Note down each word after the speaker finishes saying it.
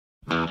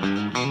Girl,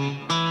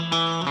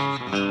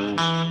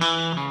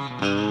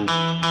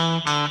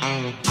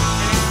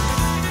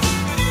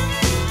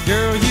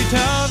 you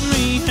taught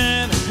me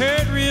how to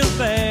hurt real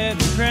bad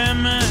and cry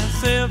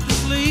myself to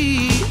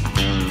sleep.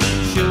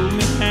 Showed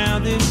me how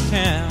this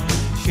town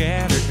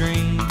shattered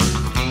dreams.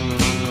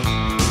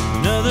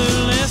 Another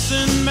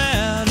lesson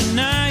about a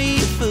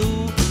naive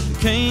fool who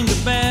came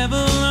to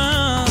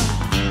Babylon.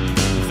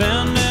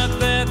 Found out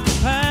that the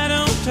pie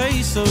don't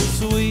taste so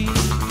sweet.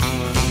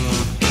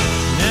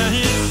 Now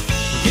his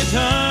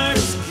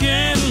guitar's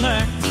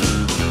Cadillacs,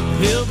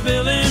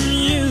 hillbilly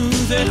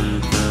music,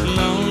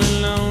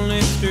 lonely,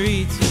 lonely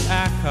streets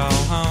that I call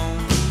home.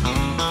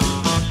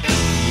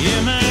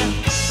 Yeah, my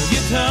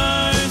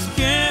guitar's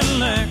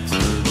Cadillacs,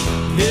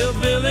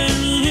 hillbilly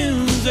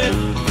music,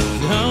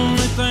 the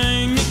only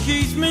thing that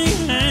keeps me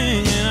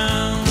hanging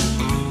on.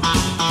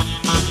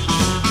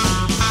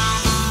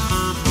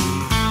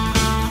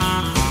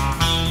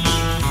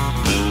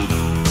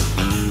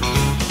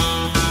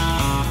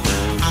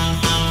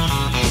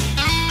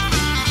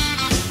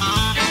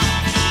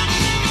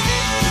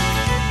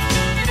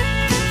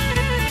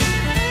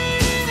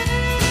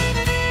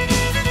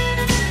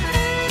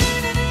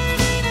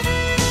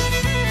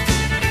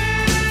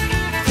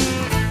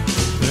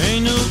 There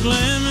ain't no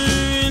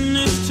glamour in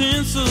this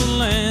tinsel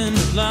land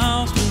of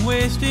lost and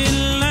wasted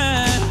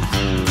lives.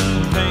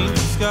 Paint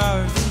the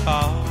scars of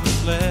all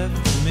that's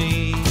left of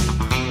me.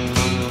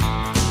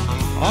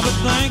 Oh, but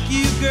thank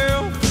you,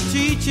 girl, for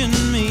teaching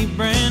me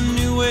brand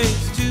new ways